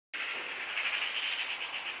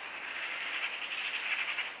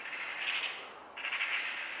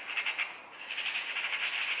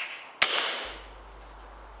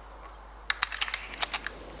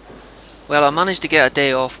Well, I managed to get a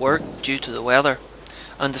day off work due to the weather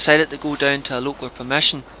and decided to go down to a local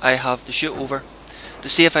permission I have to shoot over to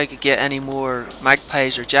see if I could get any more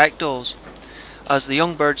magpies or jackdaws, as the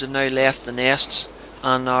young birds have now left the nests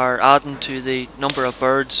and are adding to the number of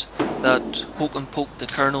birds that poke and poke the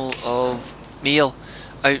kernel of meal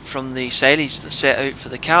out from the silage that's set out for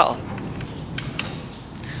the cattle.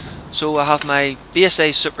 So I have my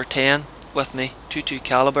BSA Superten with me, 22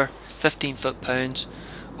 caliber, 15 foot-pounds,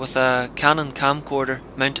 with a Canon camcorder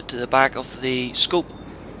mounted to the back of the scope.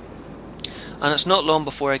 And it's not long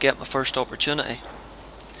before I get my first opportunity.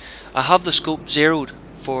 I have the scope zeroed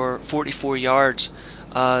for 44 yards,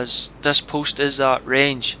 as this post is at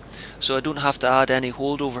range, so I don't have to add any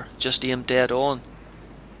holdover, just aim dead on.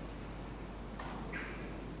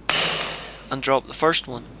 And drop the first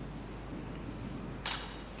one.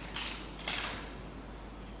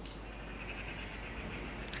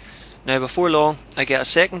 Now before long I get a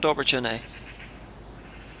second opportunity.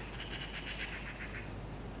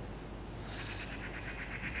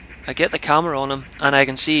 I get the camera on him and I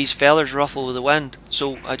can see his feathers ruffle with the wind,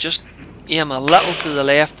 so I just aim a little to the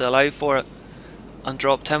left to allow for it and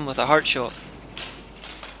dropped him with a heart shot.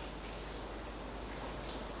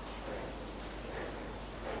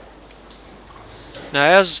 Now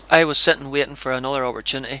as I was sitting waiting for another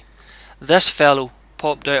opportunity, this fellow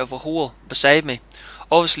popped out of a hole beside me,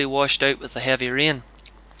 obviously washed out with the heavy rain.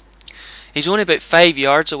 He's only about 5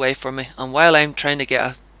 yards away from me, and while I'm trying to get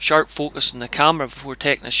a sharp focus on the camera before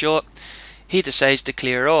taking a shot, he decides to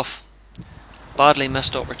clear off. Badly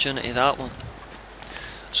missed opportunity, that one.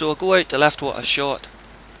 So I'll go out to left what I've shot.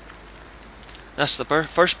 That's the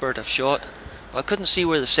first bird I've shot, but I couldn't see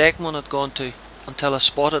where the second one had gone to until I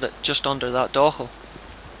spotted it just under that dochel.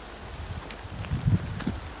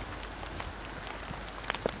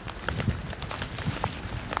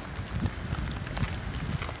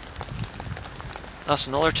 That's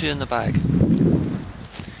another two in the bag.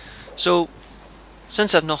 So,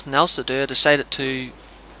 since I've nothing else to do, I decided to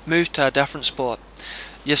move to a different spot.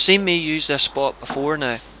 You've seen me use this spot before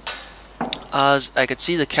now, as I could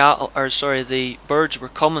see the birds were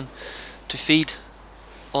coming to feed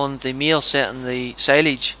on the meal set in the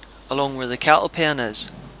silage along where the cattle pen is.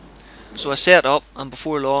 So I set up, and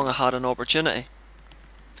before long I had an opportunity.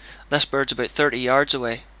 This bird's about 30 yards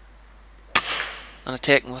away, and I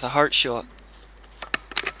take him with a heart shot.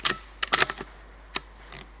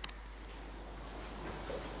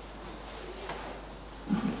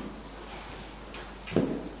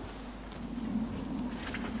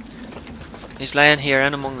 He's lying here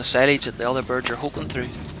in among the silage that the other birds are hoking through.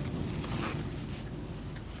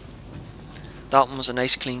 That one was a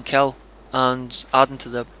nice clean kill, and adding to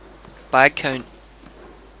the bag count.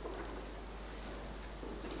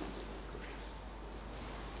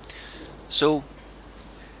 So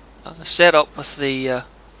I set up with the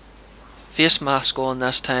face mask on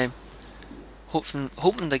this time,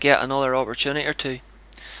 hoping to get another opportunity or two.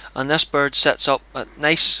 And this bird sits up at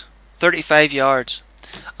nice 35 yards.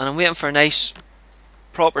 And I'm waiting for a nice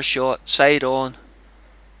proper shot, side on.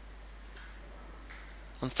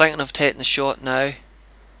 I'm thinking of taking the shot now,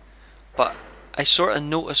 but I sort of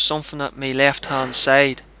noticed something at my left hand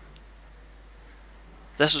side.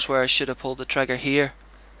 This is where I should have pulled the trigger here,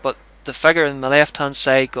 but the figure in my left hand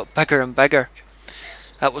side got bigger and bigger.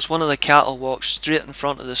 That was one of the cattle walked straight in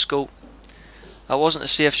front of the scope. That wasn't a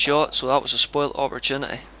safe shot, so that was a spoilt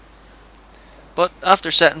opportunity. But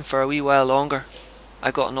after sitting for a wee while longer, I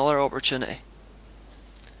got another opportunity.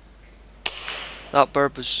 That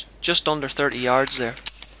bird was just under 30 yards there.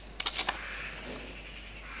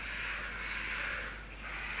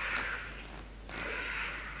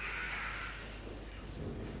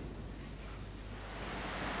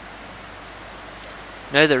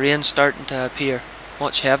 Now the rain's starting to appear,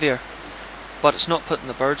 much heavier, but it's not putting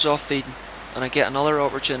the birds off feeding, and I get another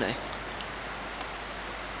opportunity.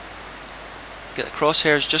 Get the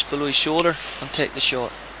crosshairs just below his shoulder and take the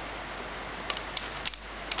shot.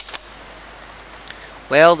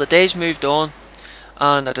 Well, the days moved on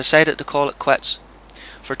and I decided to call it quits.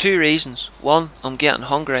 For two reasons. One, I'm getting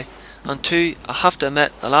hungry, and two, I have to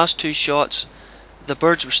admit, the last two shots, the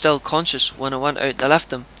birds were still conscious when I went out to lift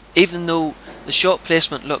them, even though the shot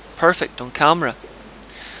placement looked perfect on camera.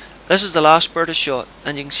 This is the last bird I shot,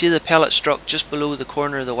 and you can see the pellet struck just below the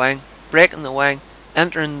corner of the wing, breaking the wing,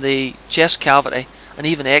 entering the chest cavity and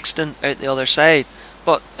even exiting out the other side,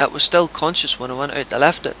 but it was still conscious when I went out to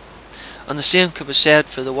lift it. And the same could be said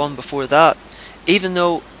for the one before that, even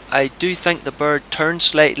though I do think the bird turned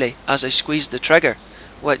slightly as I squeezed the trigger,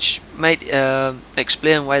 which might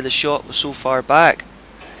explain why the shot was so far back.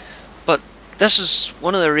 But this is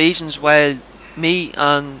one of the reasons why me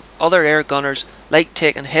and other air gunners like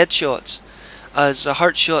taking headshots, as a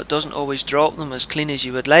heart shot doesn't always drop them as clean as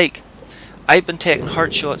you would like. I've been taking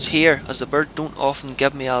heart shots here as the bird don't often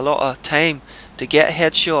give me a lot of time to get a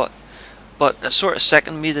headshot, but it sort of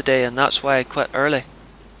sickened me today and that's why I quit early.